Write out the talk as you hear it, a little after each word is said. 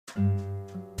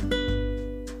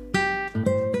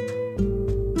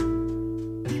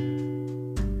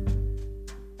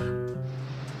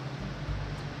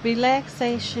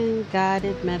Relaxation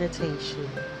guided meditation.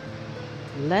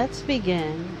 Let's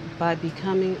begin by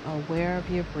becoming aware of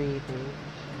your breathing.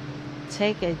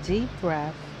 Take a deep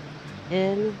breath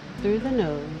in through the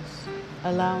nose,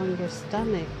 allowing your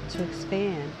stomach to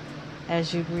expand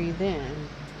as you breathe in.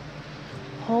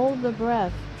 Hold the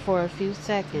breath for a few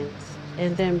seconds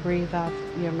and then breathe out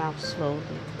your mouth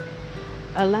slowly,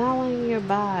 allowing your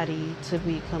body to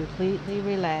be completely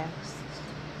relaxed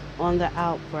on the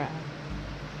out breath.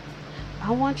 I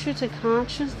want you to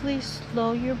consciously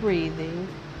slow your breathing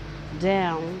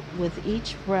down with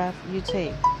each breath you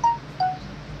take.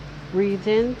 Breathe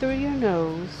in through your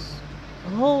nose,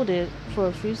 hold it for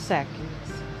a few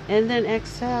seconds, and then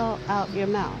exhale out your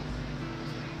mouth.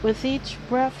 With each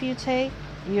breath you take,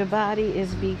 your body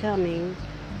is becoming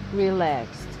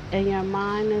relaxed and your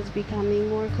mind is becoming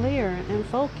more clear and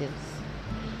focused.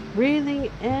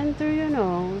 Breathing in through your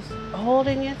nose,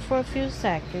 holding it for a few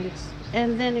seconds,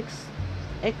 and then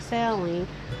exhaling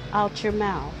out your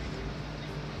mouth.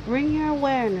 Bring your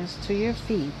awareness to your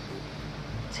feet.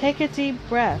 Take a deep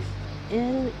breath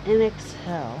in and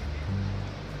exhale.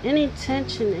 Any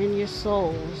tension in your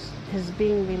soles is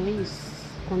being released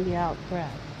on the out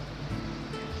breath.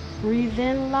 Breathe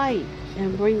in light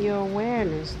and bring your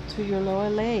awareness to your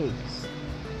lower legs.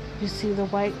 You see the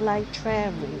white light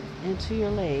traveling into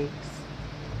your legs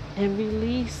and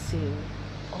releasing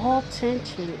all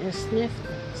tension and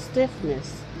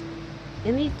stiffness.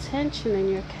 Any tension in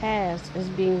your calves is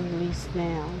being released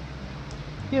now.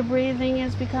 Your breathing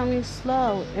is becoming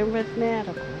slow and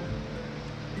rhythmical.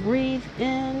 Breathe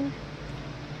in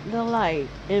the light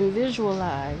and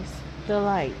visualize the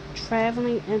light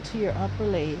traveling into your upper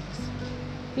legs,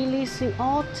 releasing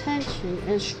all tension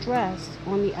and stress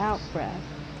on the out breath.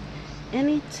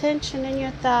 Any tension in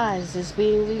your thighs is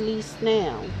being released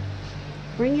now.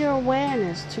 Bring your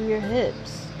awareness to your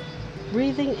hips,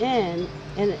 breathing in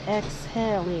and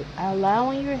exhaling,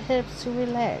 allowing your hips to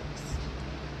relax.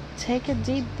 Take a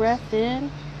deep breath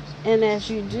in, and as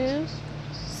you do,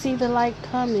 see the light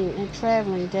coming and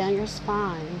traveling down your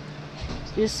spine.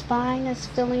 Your spine is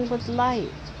filling with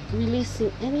light,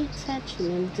 releasing any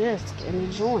tension in disc and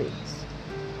the joints.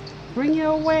 Bring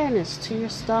your awareness to your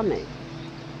stomach.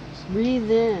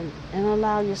 Breathe in and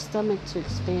allow your stomach to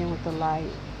expand with the light.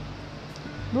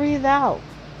 Breathe out,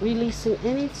 releasing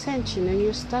any tension in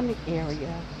your stomach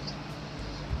area.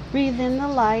 Breathe in the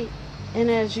light,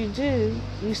 and as you do,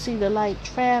 you see the light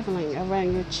traveling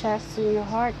around your chest and your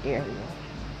heart area.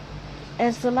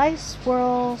 As the light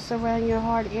swirls around your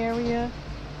heart area,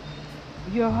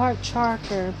 your heart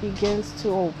chakra begins to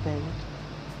open.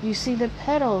 You see the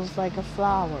petals like a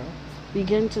flower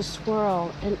begin to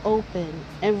swirl and open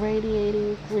and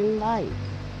radiating green light.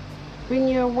 Bring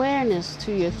your awareness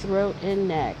to your throat and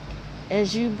neck.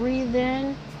 As you breathe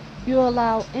in, you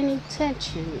allow any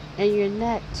tension in your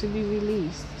neck to be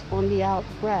released on the out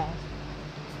breath.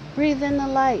 Breathe in the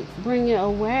light. Bring your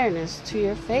awareness to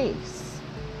your face.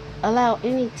 Allow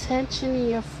any tension in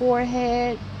your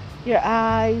forehead, your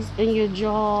eyes, and your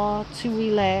jaw to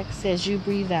relax as you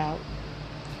breathe out.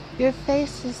 Your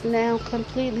face is now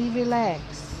completely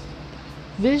relaxed.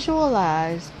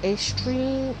 Visualize a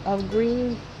stream of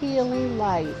green healing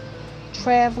light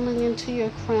traveling into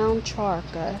your crown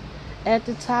chakra at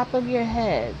the top of your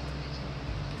head.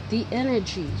 The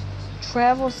energy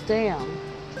travels down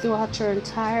throughout your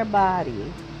entire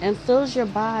body and fills your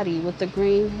body with the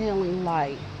green healing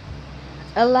light.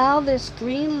 Allow this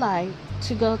green light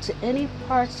to go to any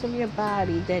parts of your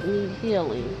body that need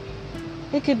healing.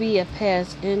 It could be a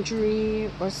past injury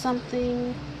or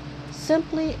something,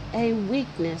 simply a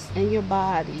weakness in your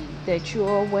body that you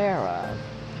are aware of.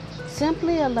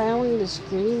 Simply allowing this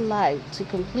green light to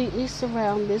completely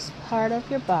surround this part of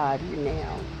your body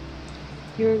now.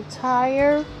 Your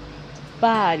entire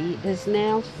body is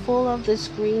now full of this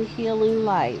green healing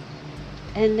light,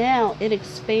 and now it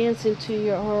expands into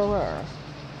your aura.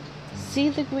 See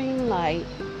the green light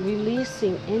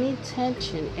releasing any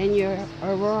tension in your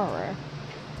aura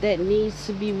that needs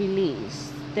to be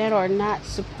released, that are not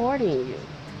supporting you.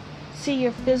 See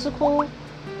your physical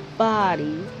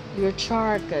body, your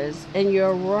chakras, and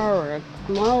your aura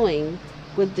glowing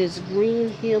with this green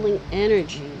healing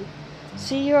energy.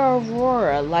 See your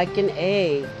aura like an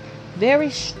egg, very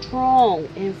strong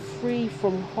and free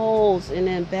from holes and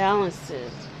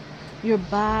imbalances. Your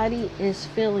body is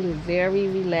feeling very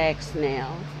relaxed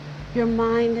now. Your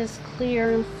mind is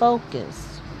clear and focused.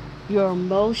 Your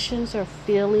emotions are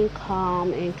feeling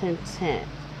calm and content.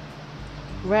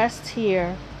 Rest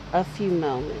here a few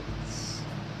moments.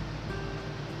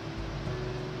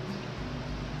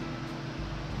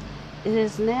 It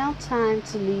is now time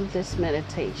to leave this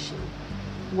meditation.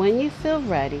 When you feel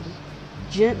ready,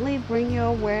 gently bring your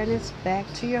awareness back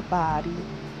to your body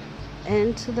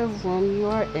and to the room you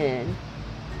are in,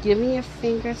 giving your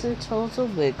fingers and toes a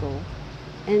wiggle,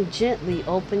 and gently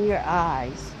open your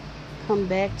eyes. Come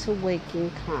back to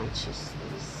waking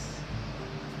consciousness.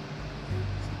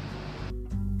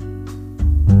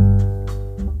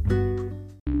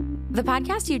 The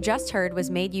podcast you just heard was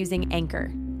made using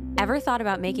Anchor. Ever thought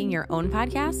about making your own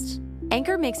podcast?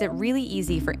 Anchor makes it really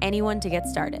easy for anyone to get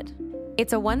started.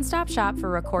 It's a one-stop shop for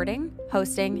recording,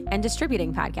 hosting, and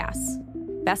distributing podcasts.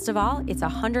 Best of all, it's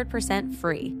 100%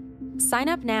 free. Sign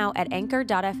up now at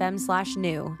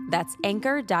anchor.fm/new. That's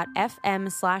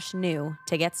anchor.fm/new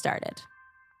to get started.